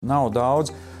Nav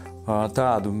daudz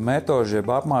tādu metožu,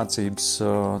 jeb apmācības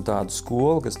tādu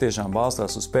skolu, kas tiešām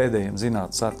balstās uz pēdējiem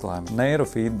zinātnes atklājumiem.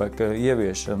 Neirofeedback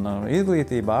ieviešana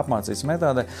izglītībā, apmācības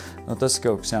metodē, tas ir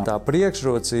kaut kas tā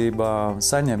priekšrocība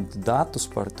saņemt datus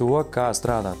par to, kā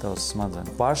strādā tavs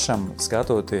smadzenes. Pašam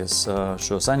skatoties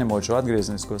saņemot šo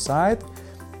atgriezenisko saiti,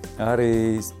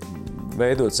 arī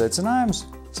veidot secinājumus,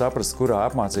 saprast, kurā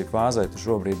apmācību fāzē tu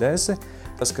šobrīd esi.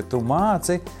 Tas, ka tu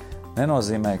māci,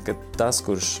 nenozīmē, ka tas,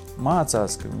 kurš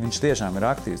mācās, ka viņš tiešām ir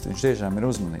aktīvs, viņš tiešām ir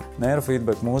uzmanīgs.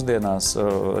 Neirofeedback mūsdienās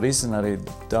risina arī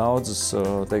daudzus,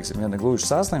 teiksim, ja ne gluži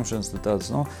saslimšanas, tad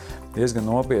tādas, diezgan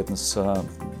nopietnas,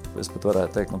 es pat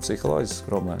varētu teikt, psiholoģiskas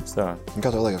problēmas. Tā. Kā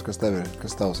tev liekas, kas tev ir?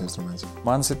 Kas tavs instruments?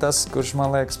 Mans ir tas, kurš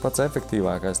man liekas pats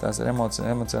efektīvākais. Tās ir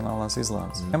emocionālās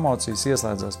izlādes. Emocijas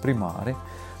ieslēdzās primāri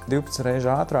 12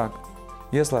 reizes ātrāk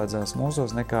ieslēdzās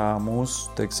mūsos nekā mūsu,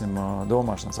 teiksim,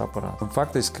 domāšanas aparāts.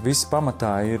 Faktiski viss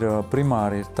pamatā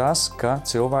primāri ir tas, ka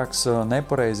cilvēks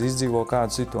nepareizi izdzīvo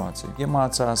kādu situāciju.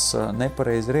 Iemācās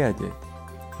nepareizi reaģēt.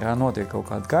 Jā, notiek kaut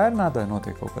kāda kairinātāja,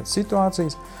 notiek kaut kādas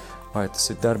situācijas, vai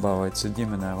tas ir darbā, vai tas ir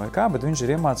ģimenē, vai kā, bet viņš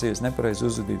ir iemācījies nepareizi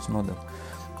uzvedības modeli.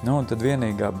 Un tad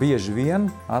vienīgā bieži vien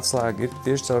atslēga ir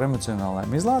tieši caur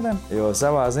emocionālajām izlādēm, jo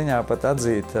savā ziņā pat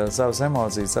atzīt savas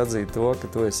emocijas, atzīt to, ka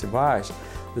tu esi vājš,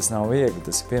 tas nav viegli,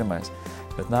 tas ir pirmais.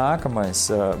 Bet nākamais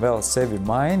vēl sevi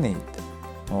mainīt,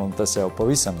 un tas jau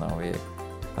pavisam nav viegli.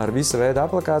 Ar visa veida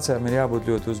aplikācijām ir jābūt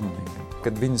ļoti uzmanīgiem.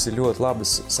 Kad viņas ir ļoti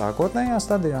labas sākotnējā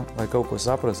stadijā, lai kaut ko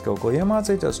saprast, kaut ko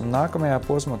iemācīties, un nākamajā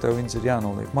posmā tev viņas ir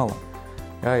jānoliek malā.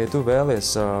 Jā, ja tu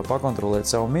vēlies pakontrolēt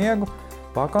savu miegu,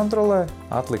 pakontrolē,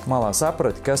 atlik malā,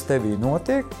 saprati, kas tevī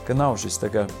notiek, ka nav šis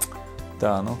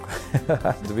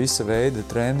visa veida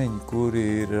treniņi, kuri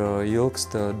ir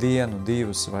ilgst dienu,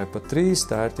 2 vai pat 3,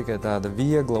 tā ir tikai tāda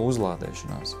viegla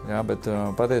uzlādēšanās. Jā, bet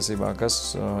patiesībā,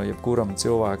 kas jebkuram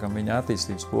cilvēkam viņa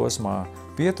attīstības posmā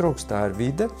pietrūkst, tā ir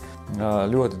vide.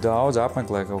 Ļoti daudz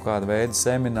apmeklē kaut kādu veidu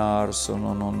seminārus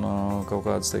un kaut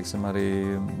kādas, teiksim,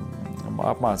 arī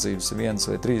apmācības 1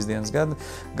 vai 3 dienas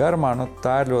garumā.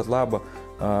 Tā ir ļoti laba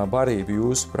barība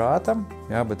jūsu prātam,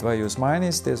 jā, bet vai jūs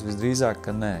mainīsieties? Visdrīzāk,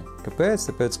 ka nē. Kāpēc?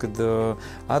 Tāpēc, kad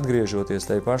atgriežoties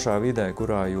tajā pašā vidē,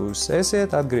 kurā jūs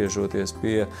esiet, atgriežoties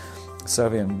pie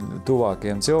saviem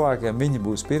tuvākiem cilvēkiem, viņi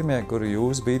būs pirmie, kuri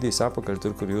jūs bīdīs apakaļ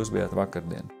tur, kur jūs bijāt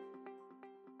vakardien.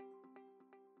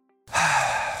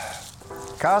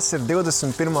 Kas ir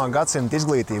 21. gadsimta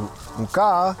izglītība un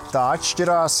kā tā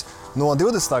atšķirās no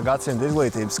 20. gadsimta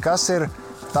izglītības? Kas ir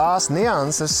tās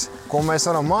nianses, ko mēs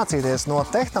varam mācīties no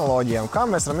tehnoloģijām, kā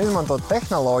mēs varam izmantot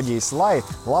tehnoloģijas, lai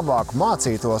labāk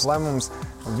mācītos, lai mums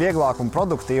vieglāk un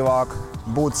produktīvāk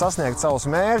būtu sasniegt savus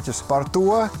mērķus, par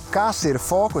to, kas ir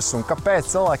fokus un kāpēc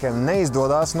cilvēkiem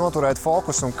neizdodas noturēt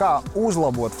fokus un kā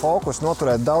uzlabot fokus,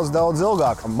 noturēt daudz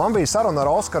ilgāk. Man bija saruna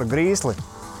ar Oskaru Grīsli.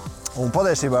 Un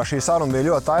patiesībā šī saruna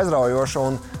bija ļoti aizraujoša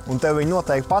un tev viņa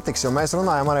noteikti patiks, jo mēs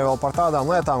runājam arī vēl par tādām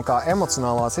lietām kā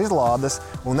emocionālās izlādes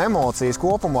un emocijas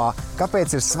kopumā.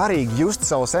 Kāpēc ir svarīgi just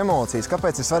savas emocijas,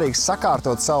 kāpēc ir svarīgi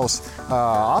sakārtot savas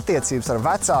attiecības ar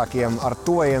vecākiem, ar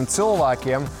tojiem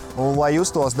cilvēkiem un lai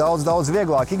justos daudz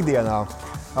vieglāk ikdienā.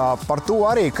 Par to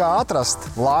arī, kā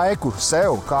atrast laiku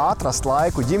sev, kā atrast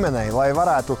laiku ģimenei, lai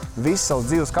varētu visas savas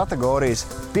dzīves kategorijas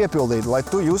piepildīt, lai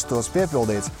tu justos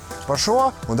piepildīts. Par šo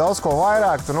un daudz ko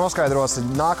vairāk tu noskaidrosi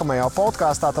nākamajā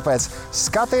podkāstā, tāpēc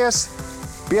skaties,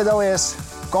 piedalies,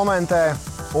 komentē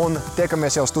un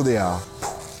tiekamies jau studijā.